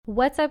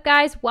What's up,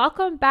 guys?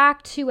 Welcome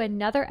back to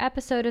another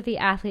episode of The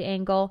Athlete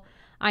Angle.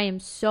 I am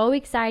so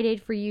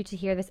excited for you to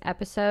hear this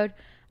episode.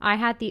 I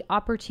had the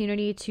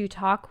opportunity to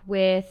talk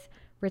with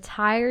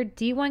retired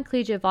D1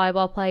 collegiate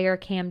volleyball player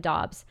Cam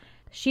Dobbs.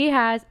 She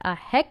has a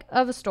heck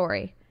of a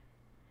story.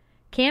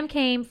 Cam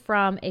came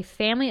from a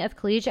family of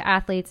collegiate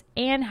athletes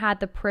and had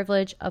the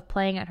privilege of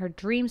playing at her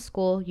dream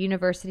school,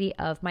 University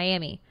of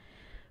Miami.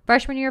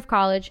 Freshman year of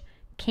college,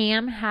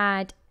 Cam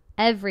had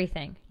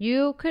everything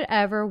you could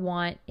ever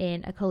want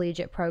in a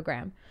collegiate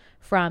program,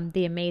 from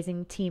the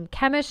amazing team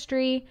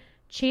chemistry,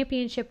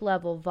 championship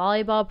level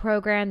volleyball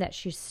program that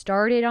she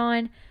started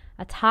on,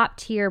 a top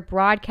tier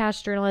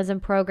broadcast journalism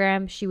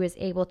program she was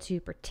able to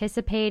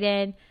participate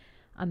in,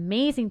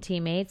 amazing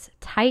teammates,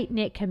 tight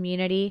knit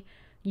community,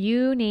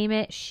 you name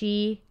it,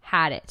 she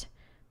had it.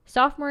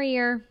 Sophomore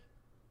year,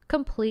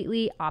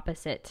 completely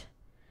opposite.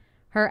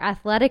 Her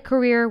athletic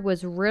career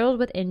was riddled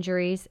with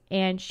injuries,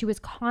 and she was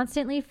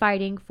constantly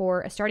fighting for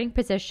a starting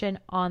position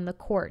on the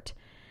court.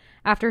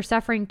 After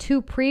suffering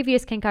 2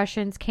 previous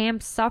concussions,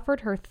 Cam suffered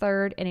her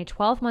third in a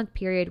 12-month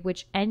period,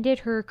 which ended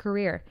her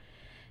career.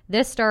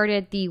 This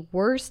started the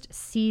worst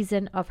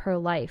season of her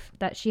life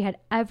that she had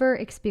ever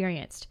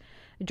experienced.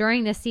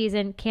 During this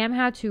season, Cam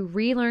had to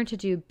relearn to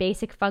do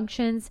basic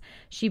functions.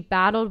 She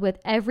battled with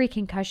every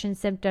concussion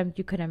symptom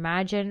you could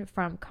imagine,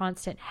 from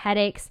constant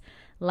headaches,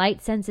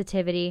 light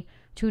sensitivity,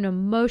 to an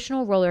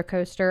emotional roller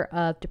coaster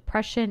of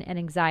depression and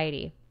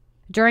anxiety.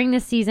 During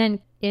this season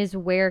is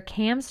where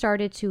Cam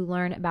started to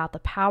learn about the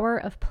power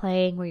of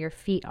playing where your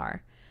feet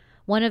are.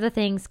 One of the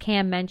things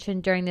Cam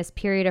mentioned during this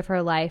period of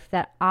her life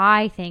that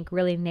I think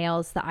really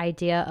nails the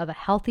idea of a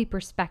healthy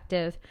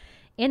perspective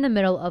in the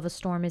middle of a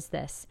storm is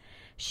this.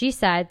 She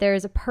said, there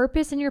is a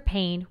purpose in your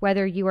pain,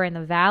 whether you are in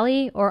the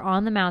valley or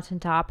on the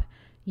mountaintop,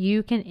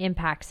 you can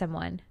impact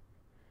someone.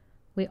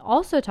 We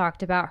also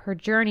talked about her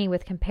journey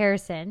with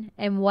comparison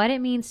and what it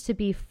means to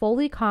be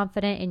fully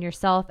confident in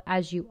yourself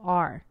as you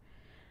are.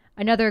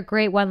 Another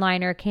great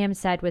one-liner Cam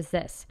said was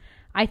this: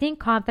 I think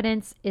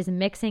confidence is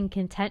mixing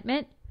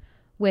contentment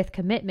with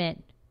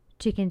commitment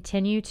to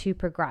continue to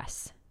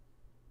progress.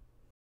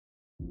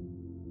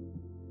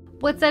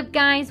 What's up,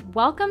 guys?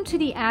 Welcome to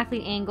the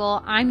Athlete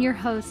Angle. I'm your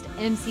host,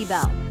 MC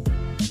Bell.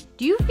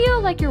 Do you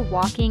feel like you're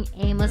walking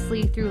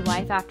aimlessly through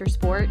life after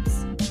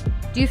sports?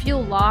 Do you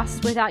feel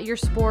lost without your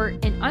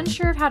sport and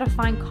unsure of how to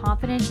find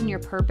confidence in your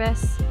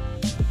purpose?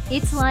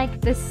 It's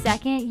like the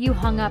second you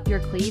hung up your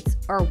cleats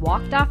or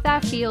walked off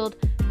that field,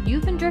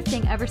 you've been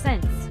drifting ever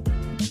since.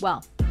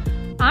 Well,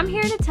 I'm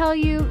here to tell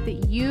you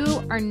that you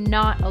are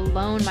not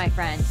alone, my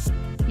friend.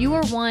 You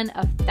are one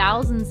of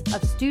thousands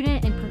of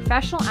student and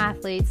professional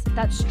athletes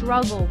that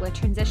struggle with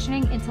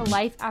transitioning into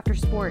life after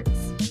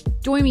sports.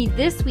 Join me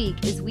this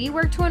week as we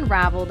work to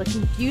unravel the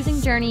confusing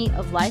journey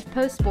of life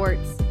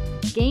post-sports,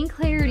 gain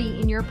clarity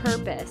in your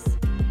purpose,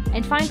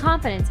 and find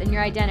confidence in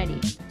your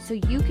identity so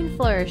you can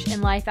flourish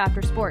in life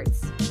after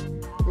sports.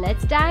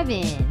 Let's dive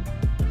in.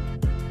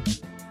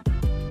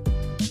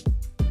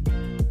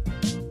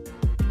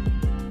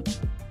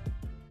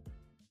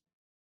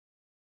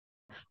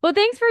 Well,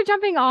 thanks for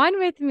jumping on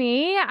with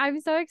me.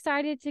 I'm so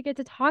excited to get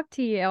to talk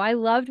to you. I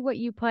loved what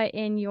you put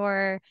in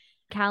your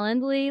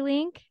Calendly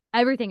link,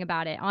 everything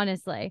about it,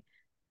 honestly.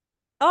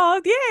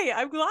 Oh, yay.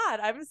 I'm glad.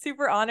 I'm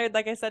super honored,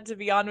 like I said, to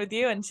be on with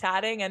you and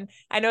chatting. And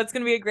I know it's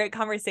going to be a great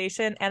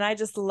conversation. And I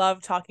just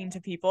love talking to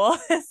people.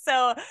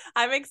 So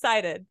I'm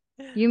excited.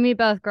 You and me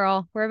both,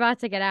 girl. We're about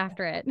to get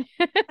after it.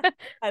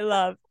 I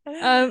love.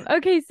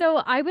 Okay, so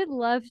I would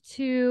love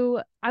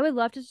to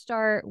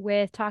start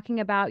with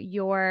talking about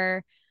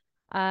your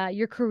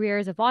career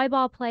as a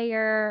volleyball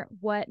player,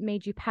 what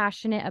made you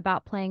passionate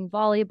about playing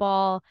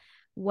volleyball,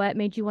 what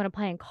made you want to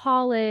play in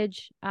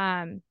college,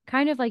 kind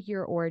of like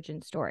your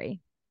origin story.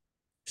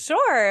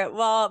 Sure.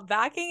 Well,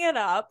 backing it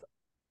up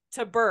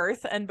to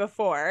birth and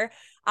before,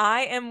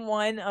 I am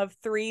one of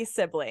 3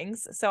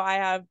 siblings. So I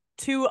have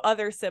 2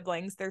 other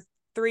siblings. There's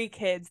 3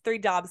 kids, 3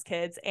 Dobbs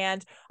kids,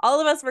 and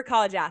all of us were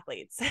college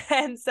athletes.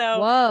 And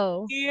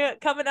so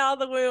coming out of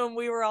the womb,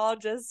 we were all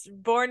just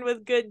born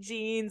with good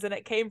genes, and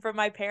it came from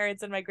my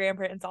parents and my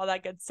grandparents, all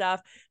that good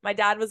stuff. My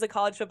dad was a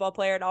college football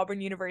player at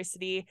Auburn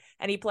University,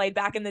 and he played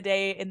back in the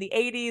day in the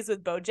 80s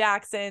with Bo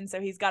Jackson. So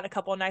he's got a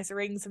couple of nice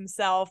rings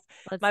himself.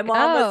 My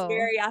mom was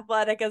very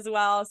athletic as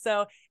well.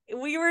 So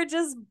we were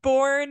just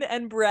born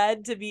and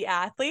bred to be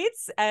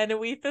athletes,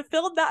 and we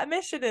fulfilled that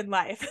mission in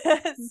life.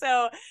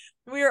 So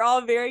we were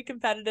all very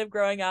competitive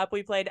growing up.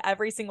 We played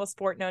every single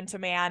sport known to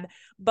man,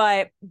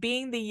 but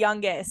being the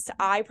youngest,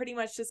 I pretty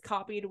much just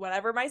copied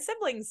whatever my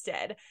siblings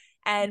did,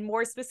 and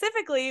more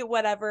specifically,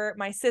 whatever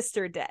my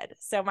sister did.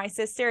 So my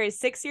sister is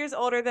 6 years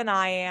older than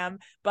I am,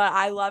 but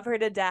I love her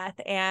to death,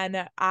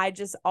 and I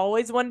just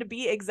always wanted to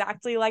be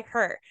exactly like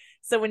her.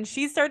 So when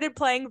she started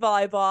playing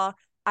volleyball,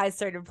 I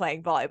started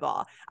playing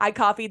volleyball. I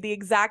copied the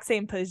exact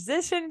same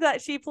position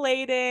that she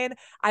played in.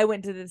 I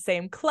went to the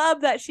same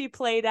club that she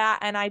played at,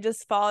 and I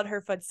just followed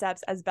her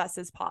footsteps as best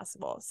as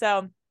possible.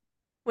 So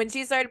when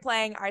she started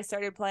playing, I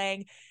started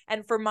playing.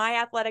 And for my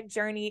athletic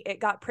journey, it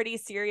got pretty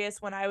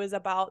serious when I was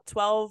about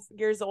 12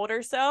 years old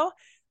or so.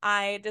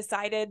 I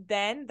decided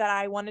then that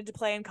I wanted to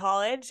play in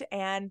college,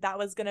 and that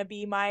was going to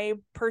be my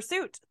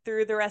pursuit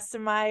through the rest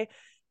of my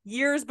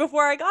years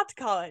before I got to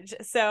college.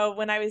 So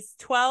when I was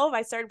 12,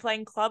 I started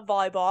playing club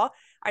volleyball.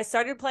 I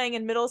started playing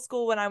in middle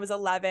school when I was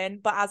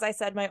 11, but as I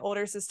said, my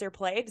older sister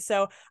played.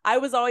 So I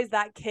was always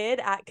that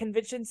kid at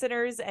convention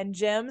centers and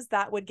gyms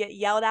that would get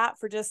yelled at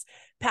for just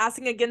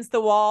passing against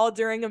the wall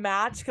during a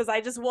match because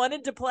I just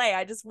wanted to play.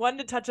 I just wanted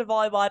to touch a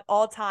volleyball at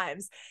all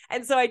times.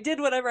 And so I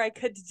did whatever I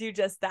could to do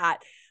just that.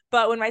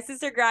 But when my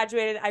sister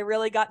graduated, I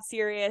really got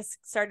serious,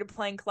 started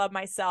playing club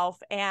myself.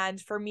 And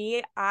for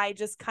me, I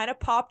just kind of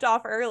popped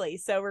off early.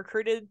 So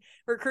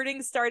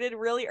recruiting started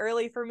really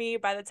early for me.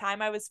 By the time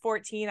I was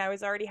 14, I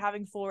was already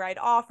having full ride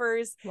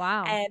offers.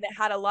 Wow. And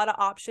had a lot of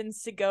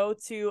options to go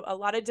to a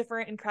lot of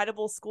different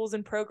incredible schools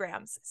and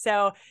programs.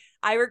 So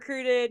I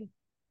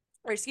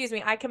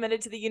I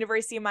committed to the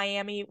University of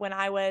Miami when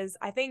I was,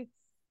 I think,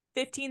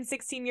 15,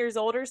 16 years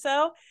old or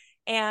so,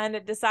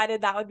 and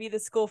decided that would be the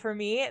school for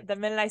me. The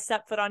minute I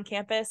stepped foot on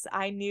campus,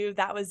 I knew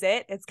that was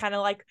it. It's kind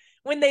of like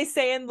when they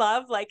say in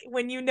love, like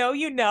when you know,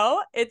 you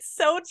know. It's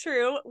so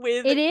true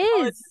with It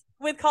is.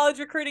 college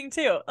recruiting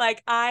too.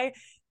 Like I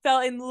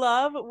fell in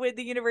love with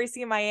the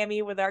University of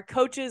Miami, with our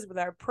coaches, with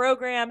our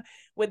program,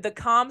 with the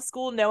comm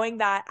school, knowing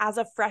that as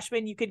a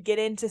freshman, you could get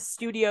into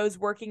studios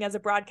working as a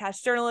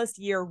broadcast journalist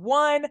year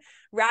one,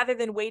 rather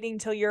than waiting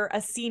till you're a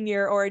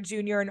senior or a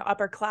junior and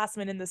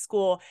upperclassman in the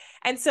school.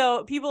 And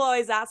so people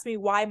always ask me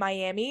why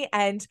Miami,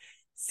 and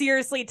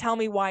seriously tell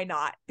me why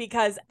not,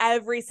 because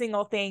every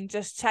single thing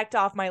just checked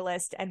off my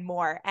list and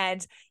more.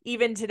 And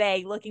even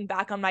today, looking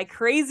back on my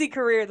crazy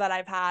career that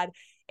I've had,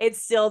 it's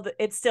still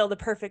the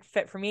perfect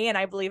fit for me, and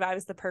I believe I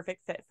was the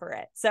perfect fit for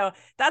it. So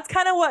that's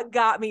kind of what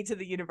got me to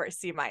the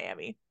University of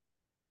Miami.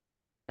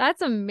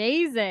 That's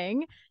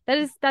amazing.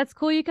 That's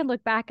cool. You can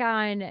look back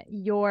on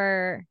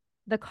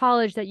the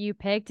college that you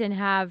picked and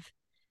have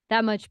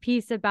that much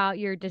peace about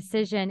your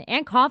decision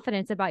and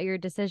confidence about your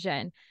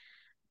decision.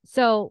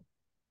 So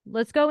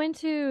let's go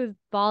into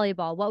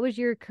volleyball. What was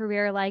your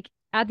career like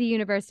at the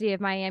University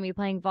of Miami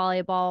playing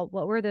volleyball?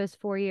 What were those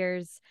 4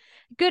 years,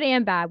 good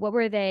and bad? What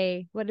were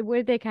they? What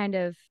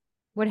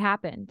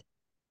happened?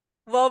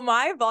 Well,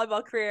 my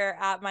volleyball career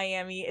at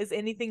Miami is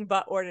anything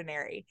but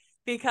ordinary,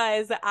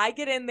 because I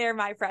get in there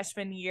my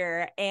freshman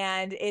year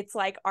and it's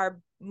like our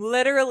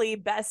literally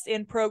best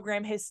in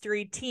program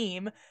history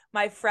team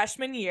my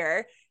freshman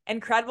year.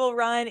 Incredible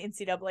run,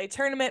 NCAA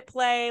tournament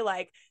play,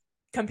 like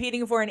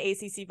competing for an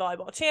ACC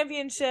volleyball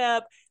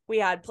championship. We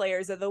had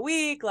players of the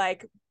week,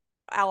 like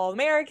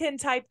All-American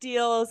type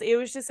deals. It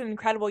was just an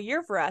incredible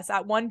year for us.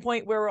 At one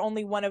point, we were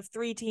only one of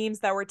 3 teams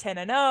that were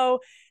 10-0,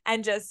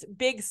 and just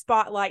big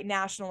spotlight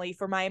nationally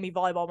for Miami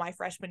volleyball my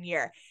freshman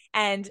year.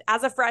 And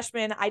as a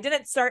freshman, I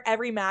didn't start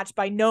every match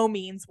by no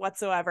means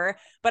whatsoever,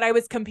 but I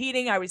was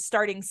competing. I was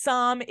starting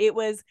some. It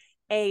was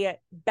a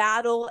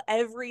battle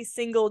every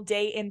single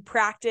day in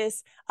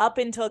practice up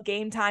until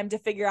game time to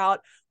figure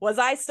out, was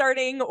I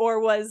starting or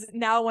was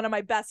now one of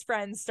my best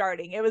friends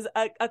starting? It was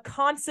a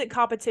constant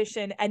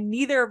competition, and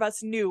neither of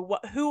us knew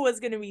who was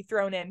going to be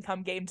thrown in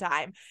come game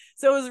time.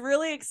 So it was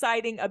really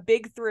exciting, a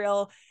big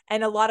thrill,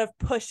 and a lot of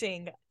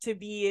pushing to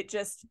be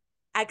just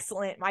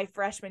excellent my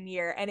freshman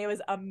year, and it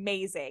was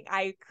amazing.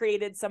 I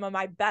created some of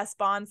my best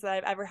bonds that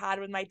I've ever had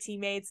with my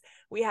teammates.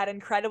 We had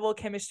incredible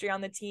chemistry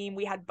on the team.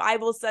 We had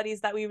Bible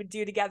studies that we would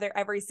do together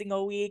every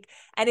single week,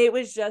 and it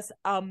was just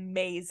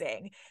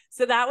amazing.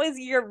 So that was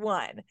year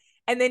 1.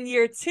 And then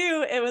year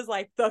 2, it was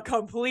like the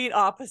complete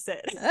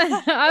opposite.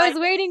 I Like,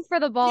 was waiting for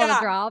the ball to yeah,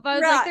 drop. I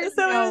was like, yeah. there's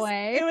So no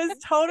way. it was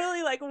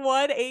totally like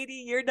 180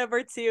 year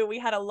number 2. We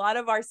had a lot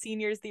of our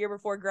seniors the year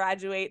before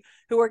graduate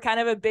who were kind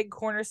of a big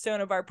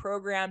cornerstone of our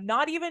program,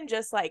 not even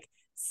just like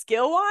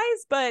skill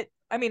wise, but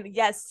I mean,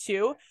 yes,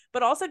 too,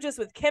 but also just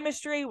with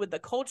chemistry, with the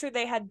culture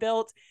they had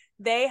built.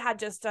 They had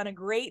just done a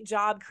great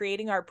job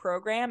creating our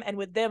program. And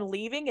with them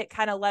leaving, it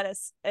kind of let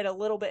us in a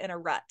little bit in a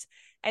rut.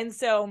 And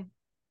so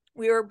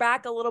we were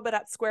back a little bit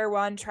at square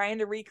one, trying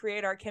to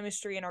recreate our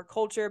chemistry and our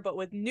culture, but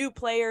with new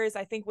players.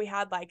 I think we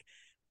had like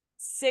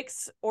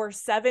 6 or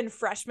 7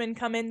 freshmen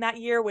come in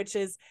that year, which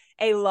is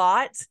a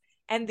lot.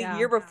 And the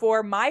year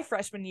before my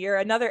freshman year,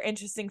 another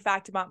interesting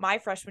fact about my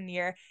freshman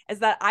year is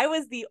that I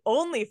was the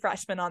only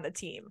freshman on the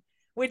team,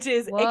 which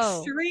is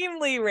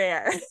extremely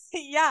rare.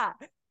 Yeah.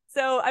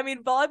 So, I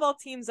mean, volleyball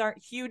teams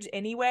aren't huge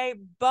anyway,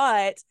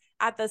 but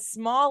at the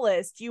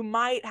smallest, you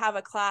might have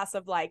a class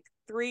of like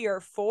 3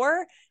 or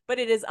 4, but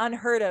it is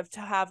unheard of to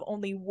have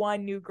only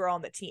one new girl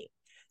on the team.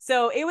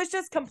 So it was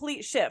just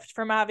complete shift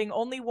from having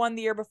only one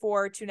the year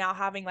before to now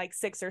having like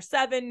 6 or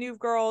 7 new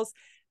girls.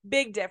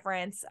 Big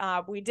difference.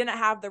 We didn't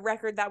have the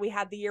record that we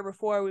had the year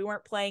before. We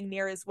weren't playing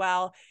near as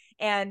well.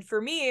 And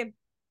for me,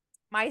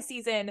 my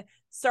season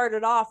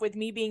started off with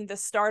me being the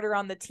starter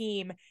on the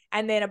team.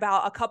 And then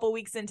about a couple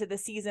weeks into the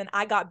season,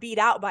 I got beat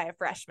out by a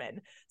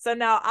freshman. So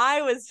now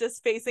I was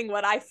just facing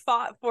what I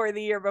fought for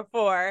the year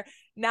before.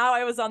 Now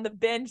I was on the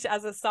bench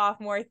as a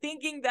sophomore,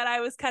 thinking that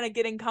I was kind of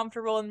getting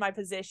comfortable in my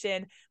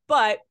position,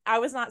 but I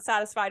was not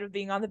satisfied with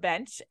being on the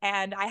bench,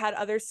 and I had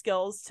other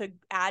skills to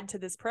add to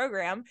this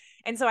program.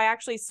 And so I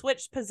actually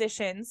switched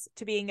positions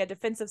to being a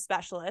defensive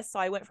specialist. So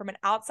I went from an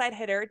outside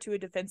hitter to a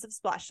defensive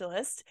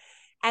specialist.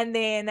 And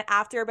then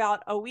after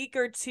about a week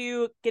or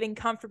two getting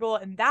comfortable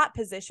in that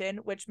position,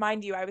 which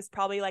mind you, I was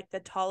probably like the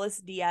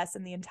tallest DS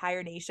in the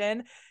entire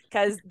nation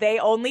because they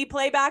only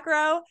play back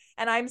row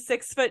and I'm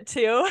 6'2".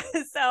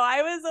 So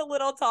I was a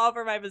little tall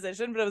for my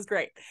position, but it was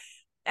great.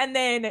 And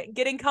then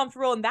getting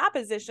comfortable in that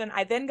position,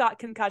 I then got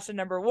concussion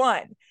number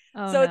 1.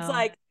 Oh, So no.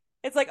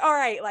 it's like, all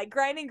right, like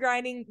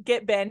grinding,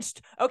 get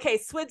benched. Okay,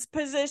 switch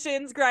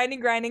positions,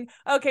 grinding.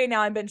 Okay,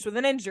 now I'm benched with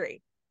an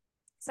injury.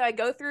 So I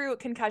go through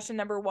concussion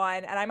number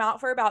 1 and I'm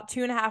out for about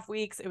 2.5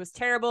 weeks. It was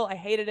terrible. I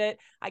hated it.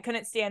 I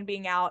couldn't stand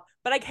being out,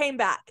 but I came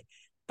back.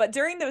 But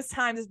during those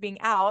times of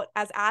being out,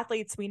 as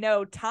athletes, we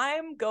know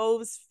time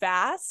goes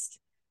fast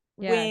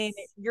when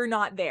you're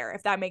not there,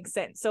 if that makes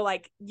sense. So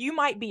like you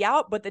might be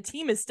out, but the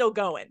team is still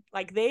going.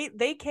 Like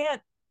they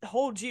can't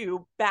hold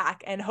you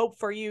back and hope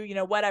for you, you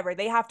know, whatever.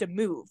 They have to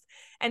move.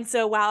 And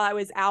so while I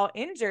was out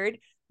injured,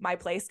 my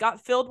place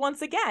got filled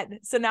once again.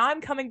 So now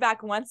I'm coming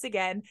back once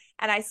again,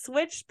 and I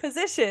switched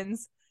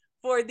positions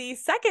for the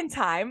second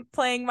time,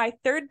 playing my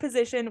third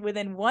position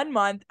within 1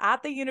 month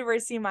at the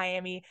University of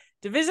Miami,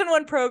 Division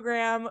I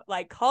program,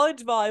 like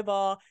college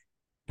volleyball,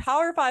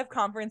 Power 5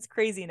 conference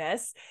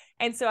craziness.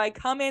 And so I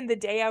come in the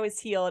day I was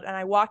healed, and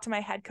I walk to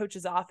my head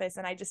coach's office,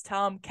 and I just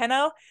tell him,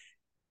 Keno,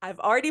 I've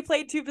already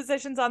played 2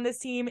 positions on this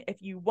team.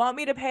 If you want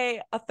me to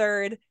pay a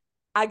third,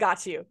 I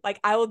got you. Like,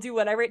 I will do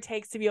whatever it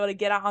takes to be able to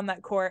get out on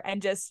that court and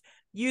just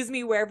use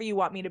me wherever you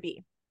want me to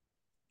be.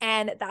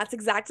 And that's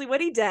exactly what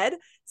he did.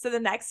 So the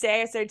next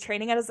day I started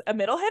training as a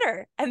middle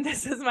hitter, and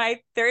this is my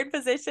third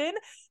position.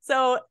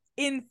 So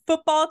in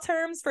football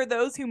terms, for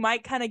those who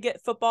might kind of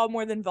get football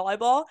more than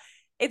volleyball,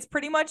 it's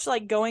pretty much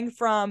like going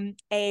from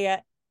a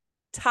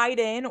tight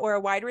end or a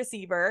wide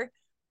receiver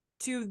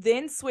to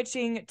then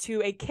switching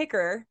to a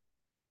kicker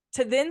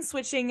to then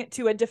switching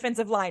to a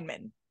defensive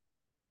lineman.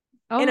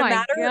 Oh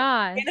my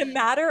gosh. In a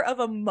matter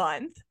of a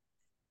month,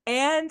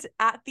 and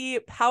at the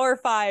Power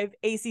 5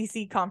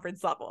 ACC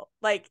conference level.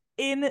 Like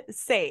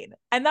insane.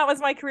 And that was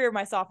my career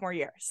my sophomore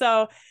year.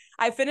 So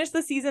I finished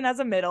the season as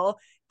a middle,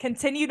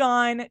 continued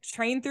on,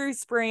 trained through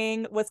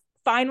spring, was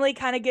finally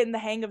kind of getting the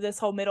hang of this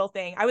whole middle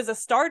thing. I was a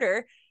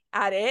starter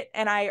at it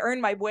and I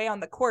earned my way on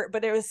the court,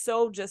 but it was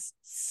so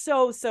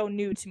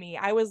new to me.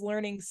 I was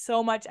learning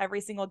so much every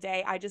single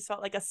day. I just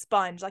felt like a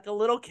sponge, like a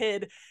little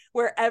kid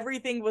where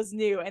everything was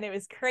new, and it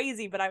was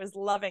crazy, but I was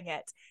loving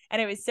it. And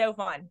it was so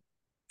fun.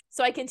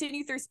 So I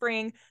continue through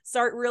spring,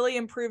 start really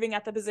improving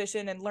at the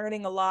position and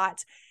learning a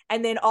lot.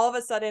 And then all of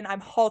a sudden I'm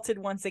halted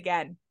once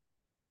again.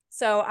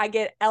 So I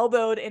get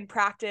elbowed in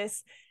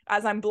practice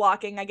as I'm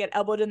blocking. I get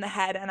elbowed in the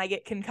head and I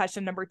get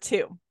concussion number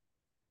 2.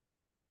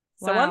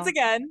 So once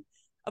again,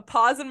 a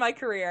pause in my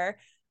career,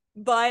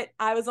 but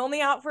I was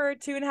only out for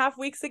 2.5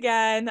 weeks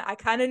again. I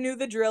kind of knew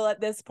the drill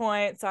at this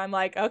point. So I'm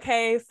like,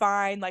 okay,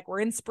 fine. Like we're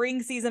in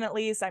spring season at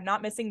least. I'm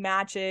not missing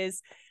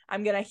matches.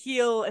 I'm going to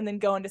heal and then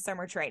go into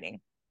summer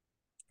training.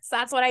 So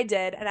that's what I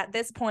did. And at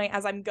this point,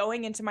 as I'm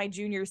going into my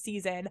junior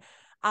season,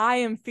 I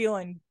am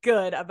feeling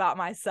good about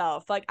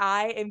myself. Like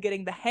I am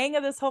getting the hang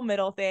of this whole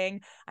middle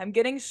thing. I'm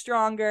getting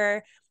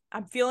stronger.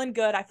 I'm feeling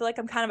good. I feel like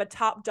I'm kind of a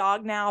top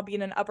dog now,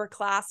 being an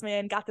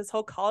upperclassman, got this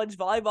whole college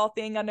volleyball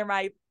thing under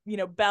my,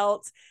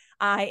 belt.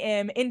 I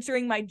am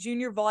entering my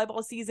junior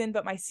volleyball season,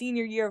 but my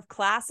senior year of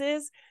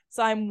classes.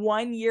 So I'm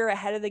 1 year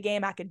ahead of the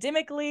game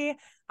academically.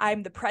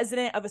 I'm the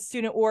president of a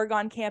student org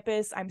on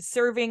campus. I'm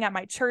serving at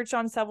my church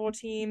on several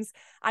teams.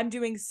 I'm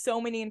doing so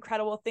many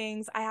incredible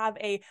things. I have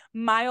a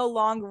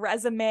mile-long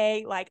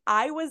resume. Like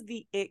I was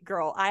the it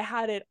girl. I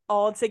had it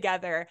all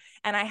together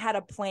and I had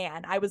a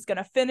plan. I was going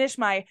to finish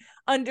my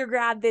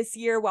undergrad this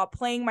year while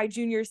playing my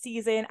junior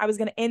season. I was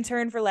going to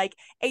intern for like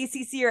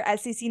ACC or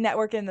SEC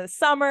network in the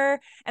summer.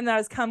 And then I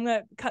was going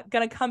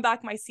to come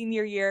back my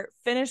senior year,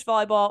 finish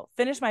volleyball,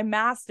 finish my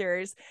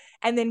master's,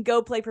 and then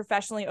go play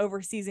professionally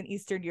overseas in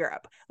Eastern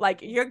Europe.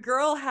 Like your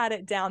girl had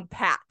it down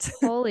pat.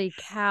 Holy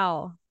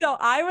cow. So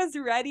I was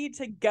ready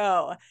to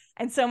go.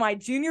 And so my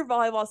junior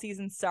volleyball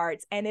season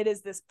starts, and it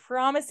is this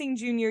promising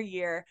junior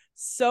year.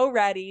 So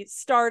ready,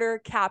 starter,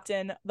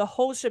 captain, the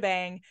whole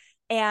shebang.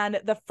 And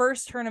the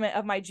first tournament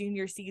of my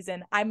junior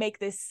season, I make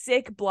this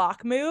sick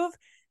block move,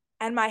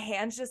 and my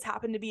hands just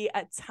happen to be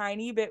a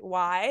tiny bit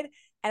wide,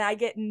 and I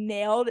get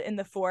nailed in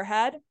the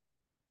forehead.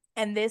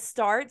 And this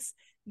starts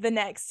the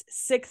next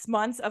 6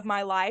 months of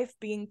my life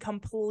being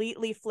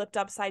completely flipped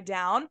upside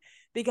down,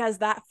 because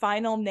that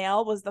final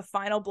nail was the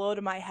final blow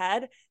to my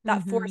head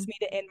that forced me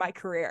to end my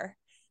career.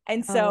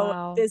 And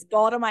so this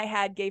ball to my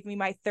head gave me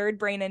my third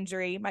brain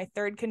injury, my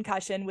third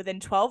concussion within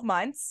 12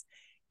 months.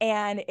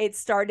 And it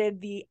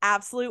started the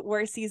absolute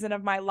worst season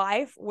of my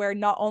life, where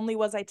not only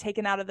was I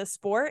taken out of the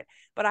sport,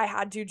 but I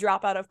had to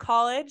drop out of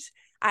college.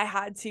 I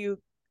had to,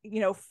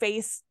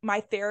 face my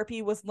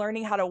therapy was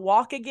learning how to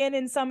walk again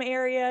in some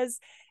areas.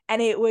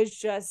 And it was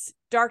just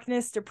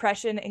darkness,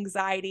 depression,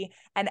 anxiety,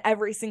 and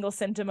every single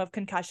symptom of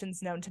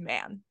concussions known to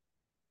man.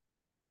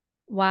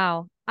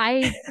 Wow.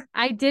 I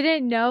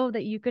didn't know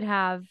that you could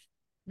have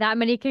that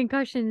many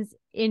concussions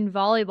in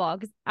volleyball,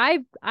 because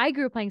I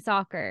grew up playing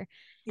soccer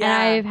and Yeah.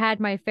 I've had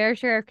my fair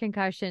share of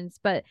concussions,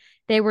 but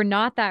they were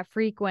not that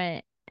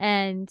frequent.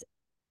 And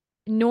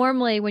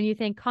normally when you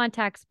think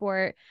contact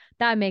sport,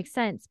 that makes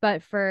sense.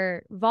 But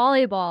for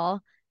volleyball,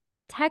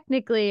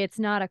 technically it's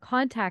not a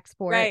contact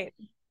sport, Right.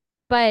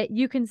 but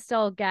you can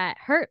still get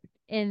hurt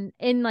in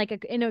like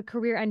in a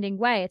career ending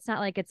way. It's not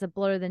like it's a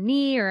blow to the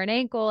knee or an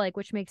ankle, like,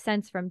 which makes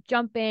sense from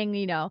jumping,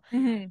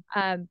 Mm-hmm.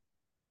 um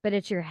but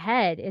it's your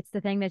head. It's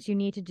the thing that you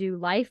need to do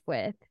life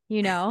with.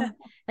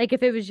 Like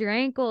if it was your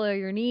ankle or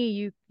your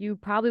knee, you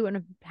probably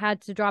wouldn't have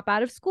had to drop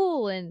out of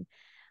school and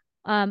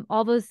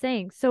all those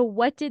things. So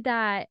what did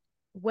that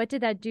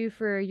do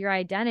for your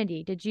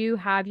identity? Did you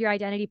have your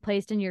identity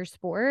placed in your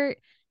sport?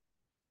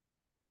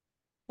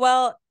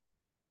 Well,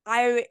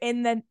 I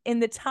in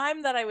the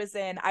time that I was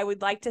in, I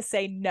would like to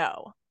say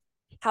no.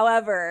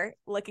 However,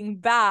 looking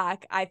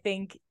back, I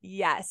think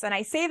yes. And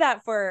I say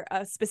that for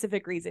a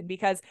specific reason,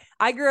 because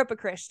I grew up a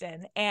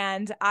Christian,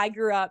 and I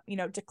grew up,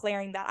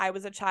 declaring that I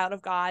was a child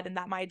of God and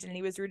that my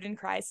identity was rooted in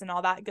Christ and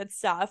all that good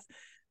stuff.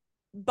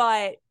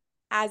 But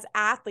as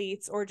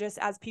athletes, or just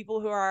as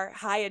people who are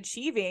high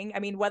achieving, I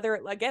mean, look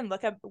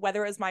at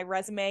whether it's my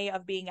resume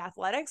of being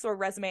athletics, or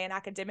resume in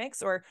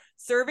academics, or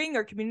serving,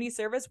 or community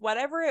service,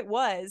 whatever it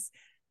was,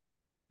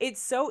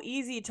 it's so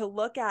easy to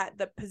look at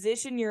the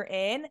position you're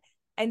in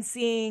and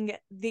seeing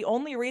the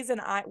only reason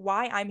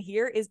why I'm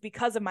here is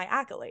because of my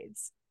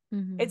accolades.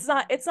 Mm-hmm. It's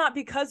not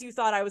because you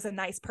thought I was a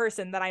nice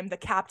person that I'm the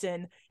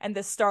captain and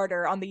the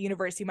starter on the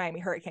University of Miami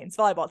Hurricanes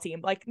volleyball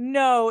team. Like,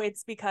 no,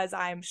 it's because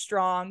I'm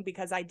strong,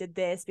 because I did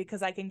this,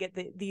 because I can get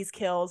these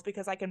kills,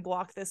 because I can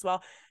block this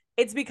well.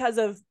 It's because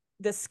of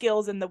the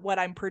skills and what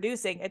I'm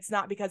producing. It's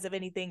not because of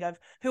anything of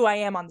who I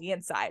am on the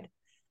inside.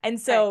 And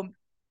Right. so,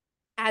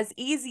 as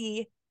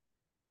easy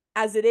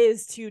as it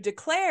is to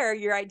declare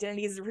your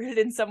identity is rooted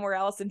in somewhere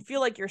else and feel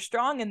like you're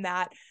strong in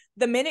that,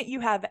 the minute you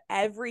have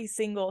every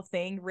single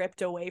thing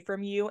ripped away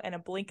from you in a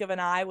blink of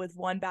an eye with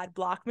one bad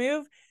block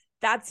move,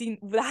 that's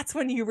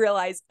when you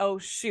realize, oh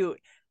shoot,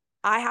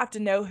 I have to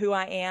know who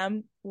I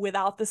am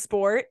without the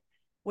sport,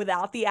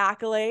 without the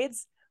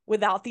accolades,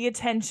 without the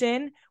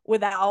attention,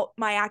 without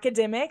my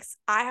academics.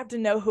 I have to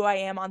know who I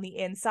am on the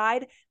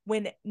inside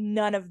when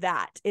none of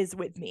that is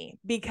with me.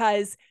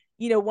 Because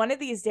one of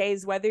these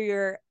days, whether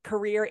your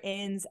career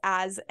ends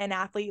as an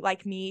athlete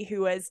like me,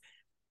 who has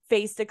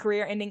faced a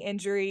career-ending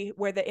injury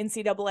where the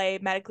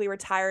NCAA medically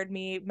retired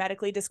me,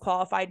 medically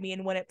disqualified me,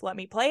 and wouldn't let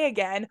me play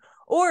again,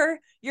 or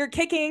you're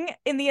kicking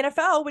in the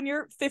NFL when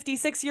you're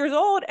 56 years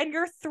old and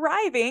you're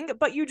thriving,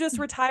 but you just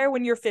retire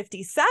when you're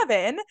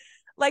 57,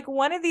 like,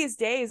 one of these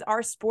days,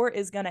 our sport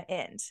is going to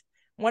end.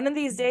 One of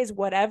these days,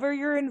 whatever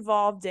you're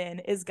involved in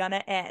is going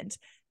to end.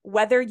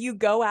 Whether you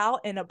go out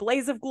in a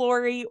blaze of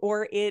glory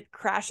or it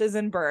crashes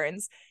and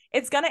burns,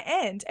 it's going to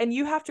end. And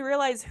you have to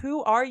realize,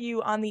 who are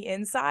you on the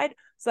inside,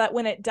 so that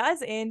when it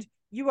does end,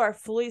 you are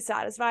fully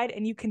satisfied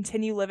and you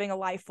continue living a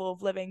life full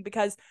of living,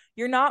 because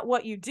you're not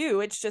what you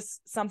do. It's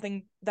just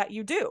something that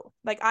you do.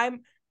 Like, I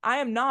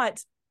am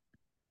not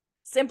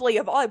simply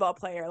a volleyball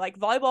player. Like,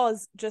 volleyball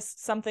is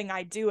just something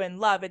I do and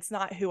love. It's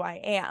not who I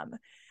am.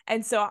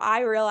 And so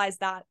I realized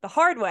that the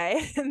hard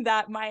way,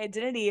 that my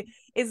identity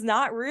is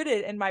not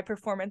rooted in my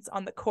performance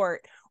on the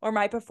court, or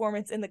my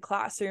performance in the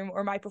classroom,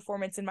 or my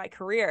performance in my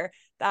career,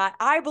 that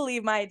I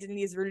believe my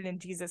identity is rooted in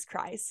Jesus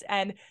Christ.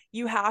 And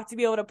you have to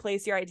be able to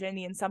place your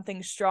identity in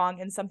something strong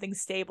and something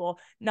stable,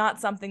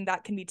 not something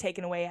that can be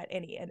taken away at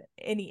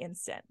any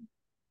instant.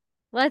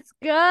 Let's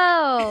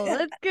go.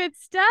 That's good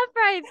stuff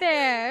right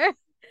there.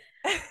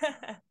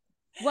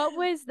 What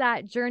was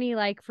that journey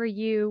like for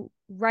you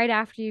right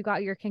after you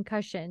got your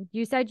concussion?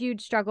 You said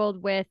you'd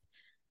struggled with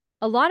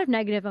a lot of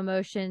negative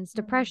emotions,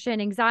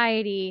 depression,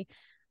 anxiety,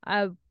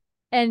 uh,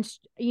 and,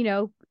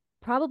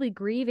 probably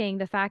grieving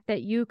the fact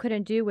that you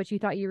couldn't do what you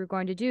thought you were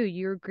going to do.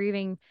 You were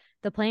grieving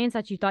the plans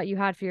that you thought you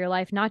had for your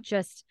life, not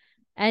just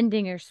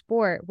ending your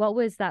sport. What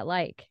was that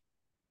like?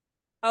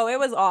 Oh, it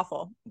was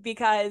awful,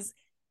 because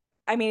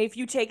I mean, if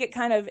you take it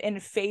kind of in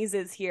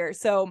phases here,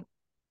 so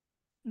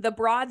the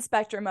broad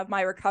spectrum of my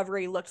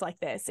recovery looked like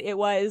this.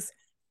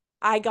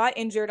 I got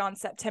injured on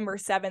September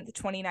 7th,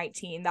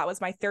 2019. That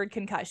was my third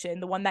concussion,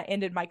 the one that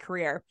ended my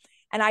career.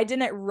 And I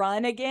didn't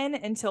run again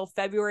until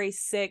February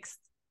 6th,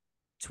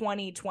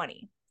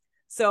 2020.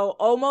 So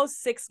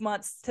almost 6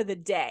 months to the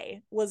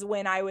day was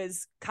when I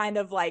was kind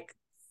of like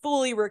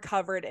fully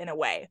recovered in a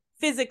way,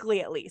 physically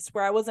at least,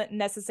 where I wasn't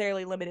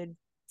necessarily limited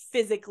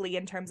physically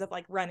in terms of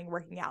like running,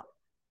 working out.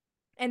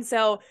 And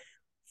so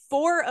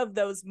 4 of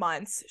those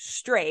months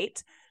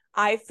straight,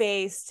 I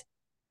faced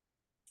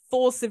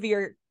full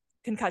severe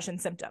concussion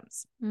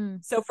symptoms.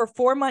 So for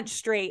 4 months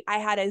straight, I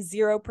had a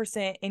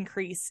 0%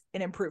 increase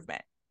in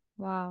improvement.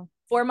 Wow.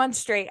 4 months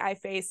straight, I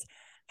faced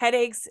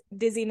headaches,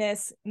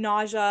 dizziness,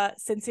 nausea,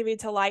 sensitivity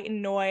to light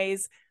and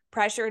noise,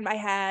 pressure in my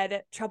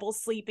head, trouble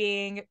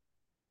sleeping,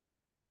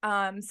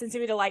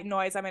 sensitivity to light and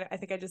noise. I mean, I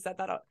think I just said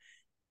that out.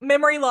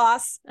 Memory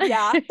loss.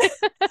 Yeah.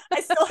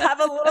 I still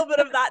have a little bit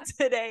of that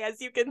today, as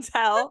you can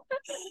tell.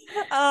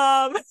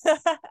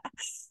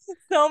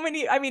 So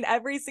many, I mean,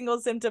 every single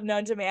symptom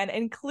known to man,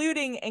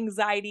 including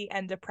anxiety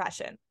and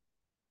depression.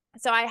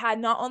 So I had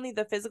not only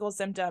the physical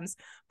symptoms,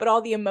 but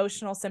all the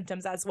emotional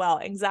symptoms as well.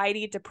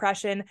 Anxiety,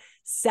 depression,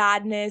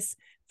 sadness,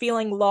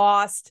 feeling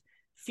lost,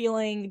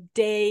 feeling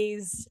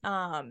dazed,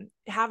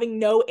 having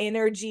no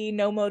energy,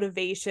 no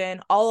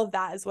motivation. All of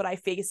that is what I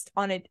faced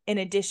on it, in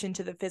addition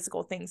to the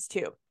physical things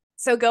too.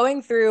 So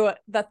going through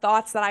the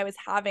thoughts that I was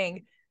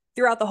having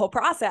throughout the whole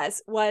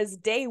process was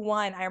day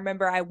one. I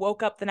remember I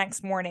woke up the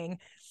next morning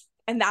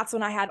and that's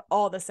when I had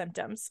all the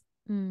symptoms.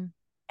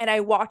 And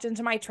I walked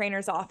into my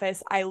trainer's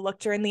office. I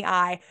looked her in the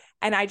eye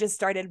and I just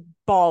started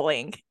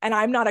bawling. And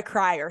I'm not a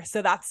crier,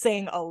 so that's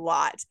saying a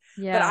lot.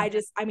 Yeah.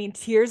 But I mean,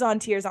 tears on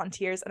tears on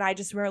tears. And I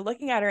just remember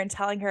looking at her and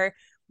telling her,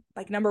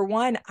 like, number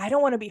one, I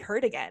don't want to be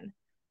hurt again.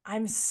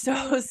 I'm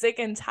so sick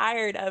and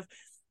tired of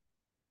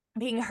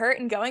being hurt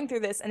and going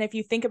through this. And if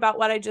you think about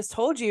what I just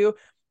told you,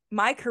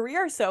 my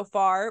career so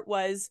far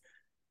was,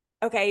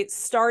 okay,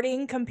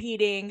 starting,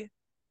 competing,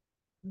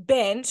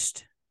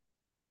 benched,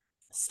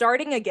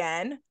 starting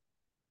again,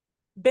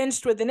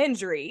 benched with an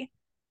injury,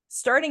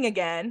 starting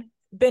again,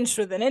 benched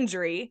with an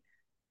injury,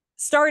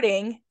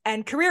 starting,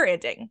 and career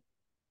ending.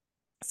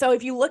 So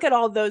if you look at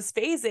all those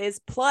phases,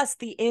 plus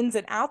the ins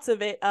and outs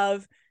of it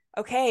of,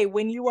 okay,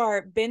 when you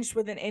are benched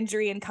with an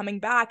injury and coming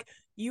back,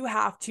 you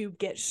have to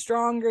get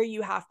stronger,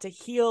 you have to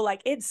heal.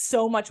 Like, it's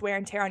so much wear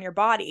and tear on your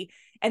body.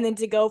 And then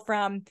to go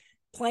from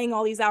playing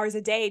all these hours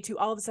a day to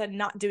all of a sudden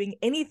not doing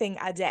anything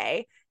a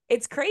day,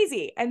 it's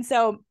crazy. And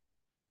so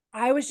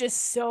I was just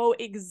so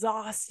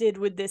exhausted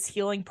with this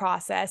healing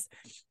process.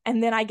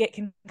 And then I get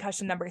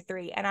concussion number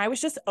 3 and I was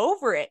just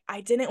over it.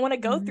 I didn't want to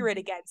go through it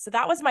again. So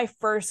that was my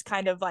first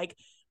kind of like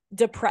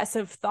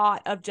depressive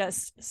thought of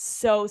just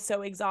so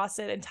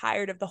exhausted and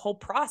tired of the whole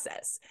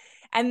process.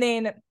 And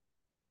then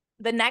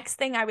the next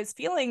thing I was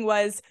feeling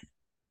was,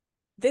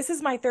 this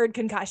is my 3rd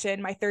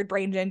concussion, my 3rd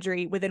brain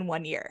injury within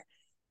 1 year.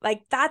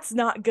 Like, that's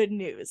not good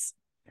news.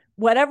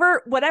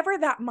 Whatever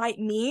that might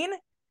mean,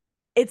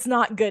 it's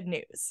not good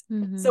news.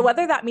 So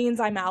whether that means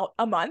I'm out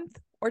a month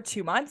or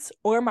 2 months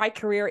or my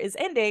career is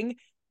ending,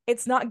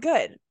 it's not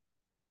good.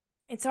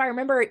 And so I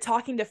remember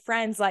talking to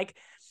friends, like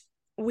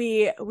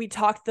we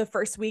talked the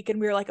first week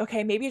and we were like,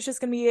 okay, maybe it's just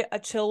going to be a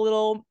chill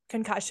little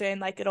concussion.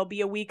 Like, it'll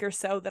be a week or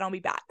so, then I'll be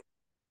back.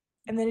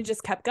 And then it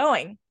just kept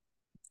going.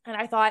 And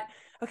I thought,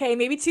 okay,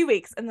 maybe 2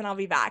 weeks and then I'll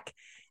be back.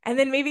 And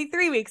then maybe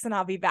 3 weeks and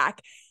I'll be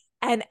back.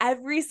 And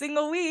every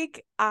single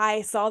week,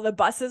 I saw the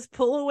buses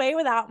pull away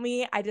without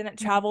me. I didn't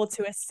travel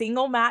to a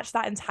single match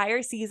that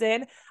entire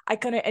season. I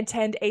couldn't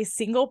attend a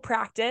single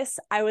practice.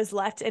 I was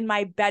left in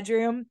my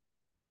bedroom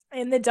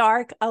in the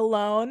dark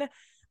alone.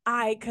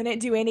 I couldn't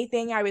do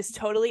anything. I was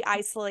totally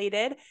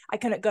isolated. I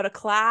couldn't go to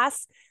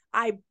class.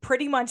 I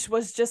pretty much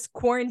was just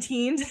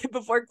quarantined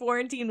before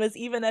quarantine was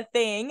even a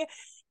thing.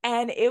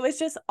 And it was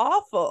just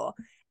awful.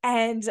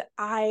 And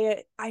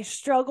I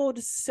struggled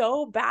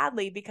so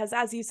badly because,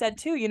 as you said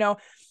too, you know,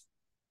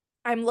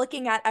 I'm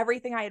looking at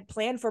everything I had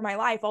planned for my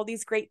life, all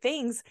these great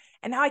things,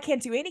 and now I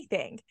can't do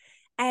anything.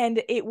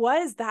 And it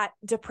was that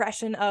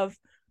depression of,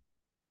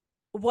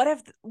 what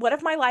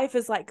if my life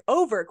is like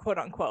over, quote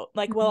unquote?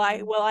 Like, will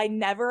I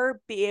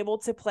never be able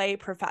to play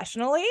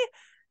professionally?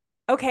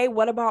 Okay,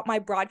 what about my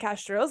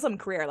broadcast journalism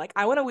career? Like,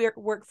 I want to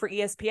work for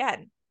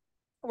ESPN.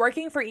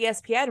 Working for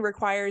ESPN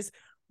requires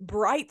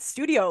bright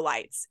studio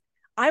lights.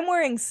 I'm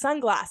wearing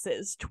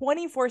sunglasses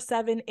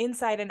 24/7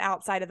 inside and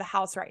outside of the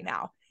house right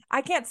now.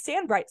 I can't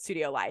stand bright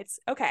studio lights.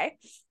 Okay.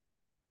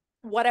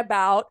 What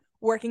about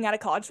working at a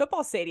college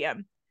football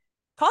stadium?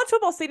 College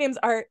football stadiums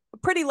are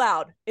pretty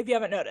loud, if you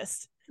haven't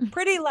noticed.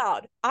 Pretty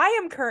loud. I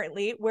am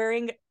currently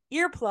wearing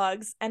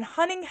earplugs and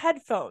hunting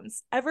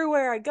headphones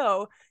everywhere I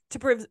go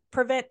to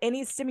prevent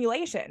any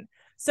stimulation.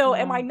 So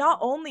am I not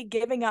only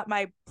giving up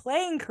my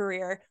playing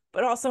career,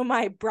 but also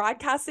my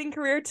broadcasting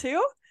career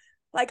too?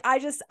 Like, I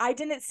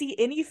didn't see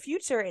any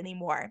future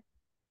anymore.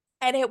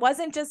 And it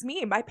wasn't just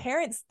me. My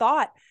parents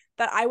thought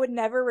that I would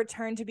never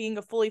return to being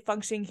a fully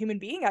functioning human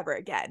being ever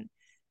again.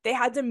 They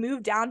had to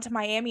move down to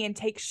Miami and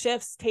take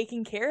shifts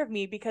taking care of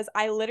me because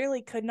I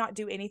literally could not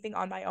do anything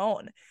on my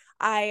own.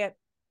 I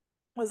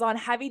was on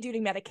heavy duty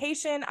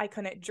medication. I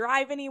couldn't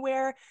drive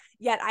anywhere,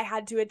 yet I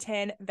had to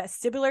attend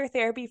vestibular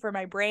therapy for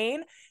my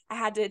brain. I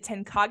had to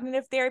attend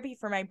cognitive therapy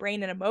for my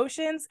brain and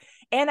emotions.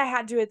 And I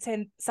had to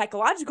attend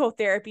psychological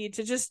therapy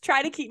to just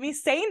try to keep me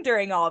sane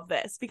during all of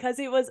this because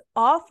it was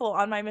awful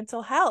on my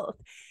mental health.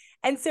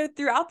 And so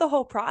throughout the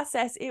whole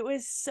process, it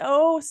was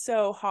so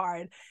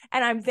hard.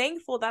 And I'm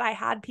thankful that I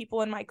had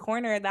people in my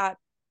corner that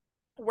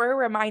were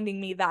reminding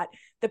me that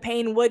the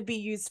pain would be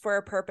used for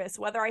a purpose,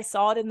 whether I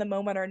saw it in the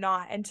moment or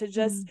not, and to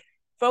just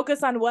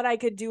focus on what I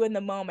could do in the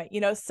moment.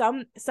 You know,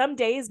 some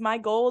days my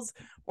goals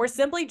were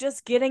simply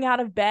just getting out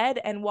of bed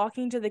and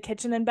walking to the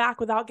kitchen and back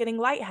without getting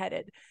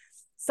lightheaded.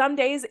 Some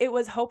days it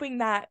was hoping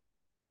that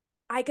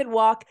I could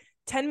walk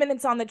 10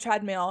 minutes on the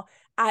treadmill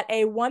at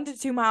a 1 to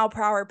 2 mile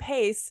per hour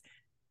pace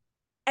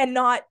and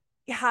not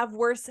have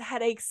worse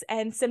headaches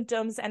and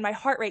symptoms and my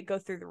heart rate go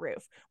through the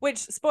roof, which,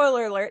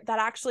 spoiler alert, that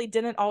actually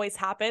didn't always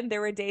happen.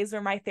 There were days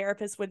where my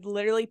therapist would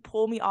literally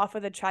pull me off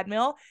of the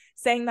treadmill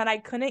saying that I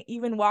couldn't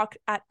even walk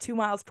at 2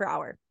 miles per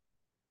hour,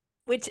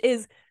 which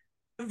is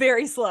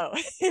very slow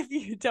if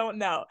you don't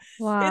know. It's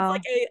Wow.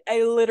 like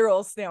a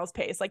literal snail's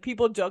pace. Like,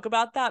 people joke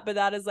about that, but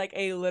that is like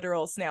a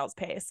literal snail's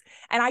pace.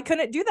 And I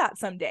couldn't do that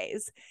some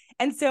days.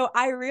 And so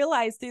I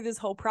realized through this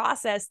whole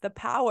process the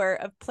power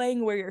of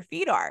playing where your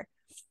feet are.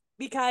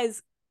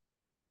 Because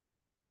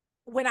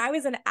when I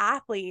was an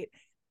athlete,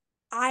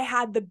 I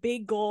had the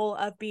big goal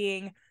of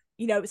being,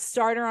 you know,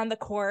 starter on the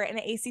court and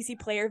an ACC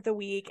player of the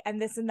week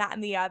and this and that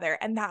and the other.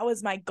 And that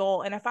was my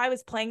goal. And if I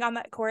was playing on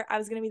that court, I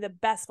was going to be the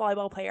best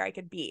volleyball player I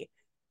could be.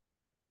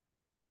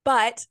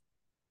 But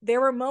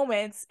there were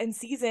moments and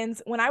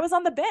seasons when I was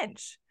on the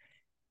bench.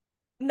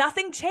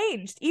 Nothing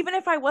changed. Even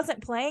if I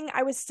wasn't playing,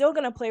 I was still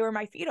going to play where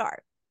my feet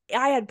are.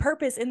 I had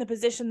purpose in the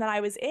position that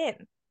I was in.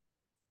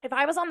 If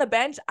I was on the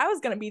bench, I was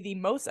going to be the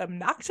most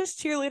obnoxious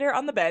cheerleader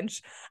on the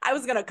bench. I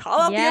was going to call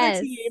out the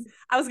other team.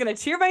 I was going to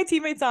cheer my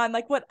teammates on.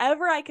 Like,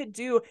 whatever I could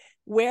do,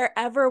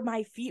 wherever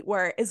my feet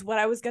were, is what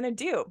I was going to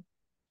do.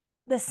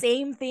 The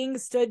same thing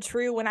stood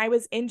true when I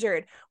was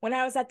injured, when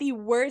I was at the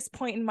worst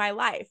point in my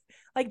life.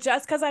 Like,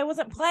 just because I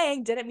wasn't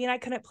playing didn't mean I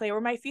couldn't play where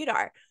my feet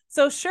are.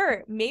 So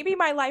sure, maybe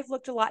my life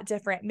looked a lot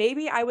different.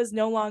 Maybe I was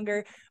no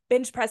longer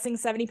bench pressing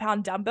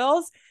 70-pound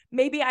dumbbells.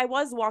 Maybe I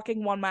was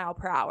walking 1 mile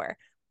per hour.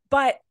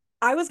 But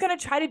I was going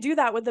to try to do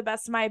that with the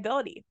best of my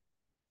ability.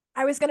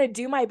 I was going to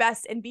do my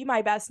best and be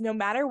my best no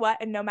matter what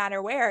and no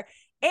matter where.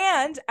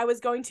 And I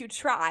was going to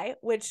try,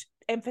 which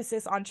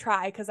emphasis on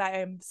try, because I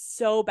am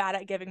so bad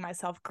at giving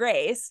myself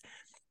grace.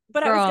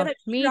 But Girl, I was going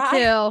to me try.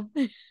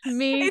 too.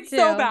 Me It's too.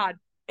 so bad.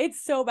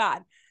 It's so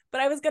bad.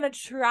 But I was going to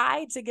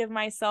try to give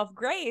myself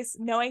grace,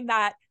 knowing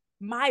that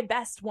my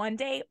best one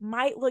day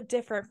might look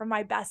different from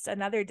my best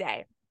another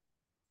day.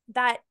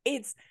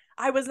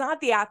 I was not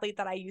the athlete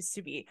that I used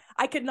to be.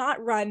 I could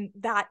not run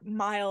that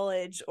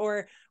mileage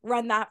or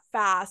run that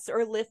fast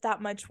or lift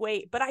that much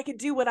weight, but I could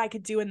do what I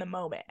could do in the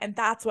moment. And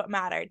that's what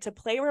mattered, to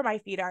play where my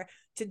feet are,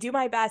 to do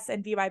my best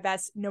and be my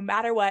best, no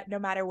matter what, no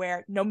matter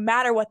where, no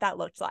matter what that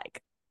looked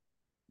like.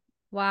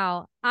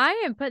 Wow.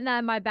 I am putting that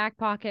in my back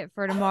pocket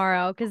for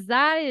tomorrow because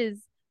that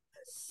is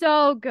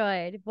so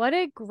good. What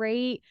a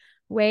great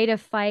way to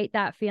fight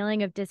that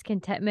feeling of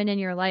discontentment in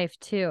your life,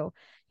 too.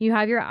 You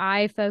have your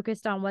eye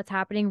focused on what's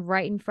happening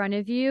right in front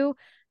of you,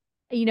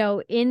 you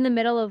know, in the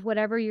middle of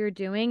whatever you're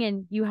doing,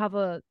 and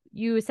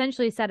you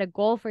essentially set a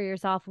goal for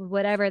yourself with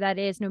whatever that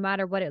is, no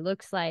matter what it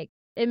looks like.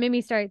 It made me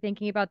start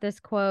thinking about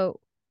this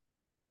quote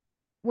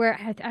where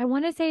I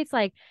want to say it's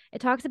like, it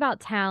talks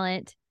about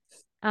talent.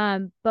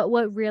 But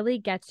what really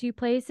gets you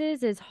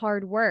places is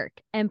hard work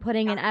and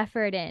putting an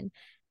effort in.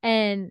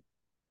 And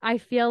I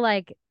feel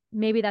like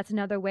maybe that's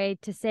another way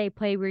to say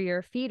play where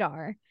your feet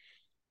are.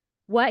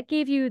 What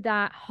gave you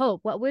that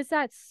hope? What was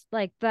that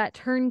like that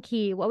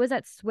turnkey? What was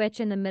that switch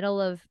in the middle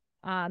of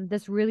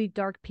this really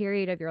dark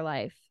period of your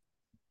life?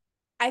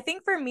 I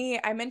think for me,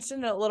 I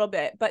mentioned it a little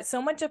bit, but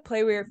so much of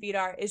play where your feet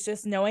are is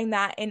just knowing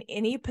that in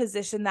any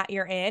position that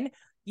you're in,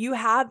 you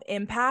have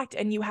impact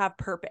and you have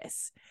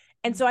purpose.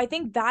 And so I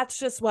think that's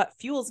just what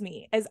fuels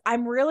me, is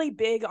I'm really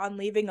big on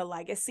leaving a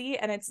legacy,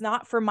 and it's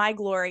not for my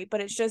glory,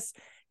 but it's just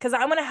because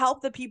I want to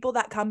help the people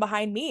that come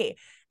behind me.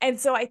 And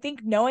so I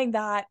think knowing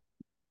that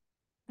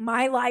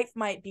my life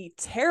might be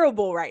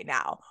terrible right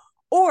now,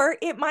 or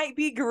it might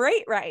be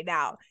great right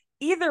now.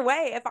 Either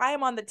way, if I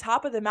am on the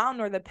top of the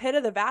mountain or the pit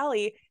of the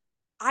valley,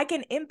 I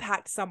can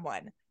impact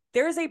someone.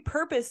 There's a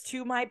purpose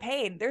to my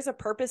pain. There's a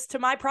purpose to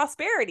my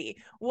prosperity.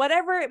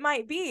 Whatever it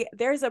might be,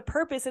 there's a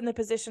purpose in the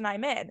position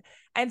I'm in.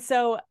 And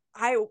so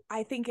I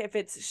think if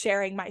it's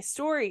sharing my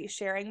story,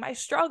 sharing my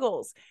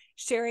struggles,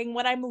 sharing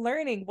what I'm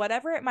learning,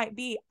 whatever it might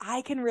be,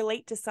 I can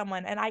relate to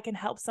someone and I can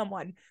help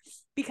someone,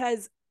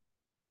 because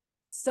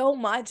so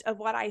much of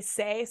what I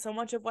say, so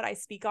much of what I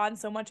speak on,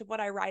 so much of what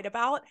I write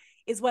about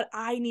is what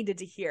I needed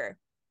to hear.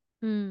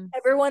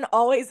 Everyone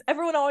always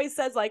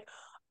says, like,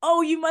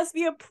 oh, you must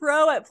be a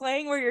pro at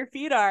playing where your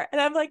feet are.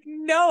 And I'm like,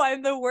 no,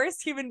 I'm the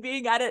worst human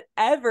being at it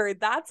ever.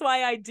 That's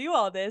why I do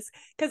all this,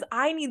 because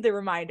I need the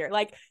reminder.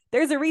 Like,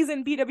 there's a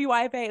reason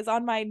BWYFA is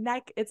on my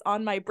neck. It's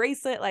on my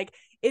bracelet. Like,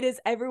 it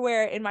is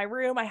everywhere in my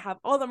room. I have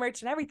all the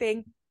merch and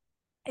everything.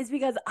 Is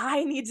because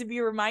I need to be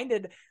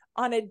reminded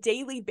on a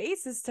daily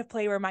basis to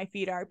play where my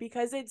feet are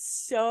because it's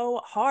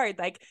so hard.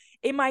 Like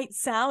it might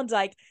sound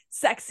like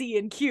sexy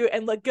and cute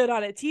and look good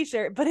on a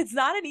t-shirt, but it's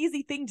not an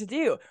easy thing to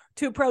do,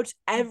 to approach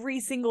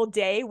every single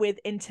day with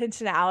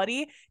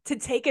intentionality, to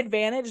take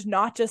advantage,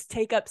 not just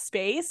take up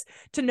space,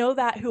 to know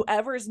that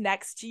whoever's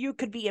next to you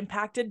could be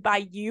impacted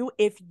by you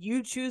if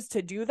you choose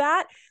to do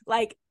that.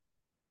 Like,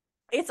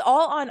 it's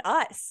all on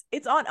us.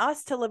 It's on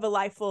us to live a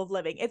life full of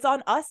living. It's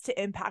on us to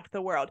impact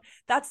the world.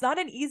 That's not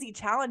an easy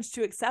challenge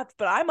to accept,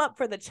 but I'm up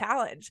for the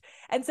challenge.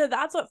 And so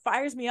that's what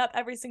fires me up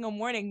every single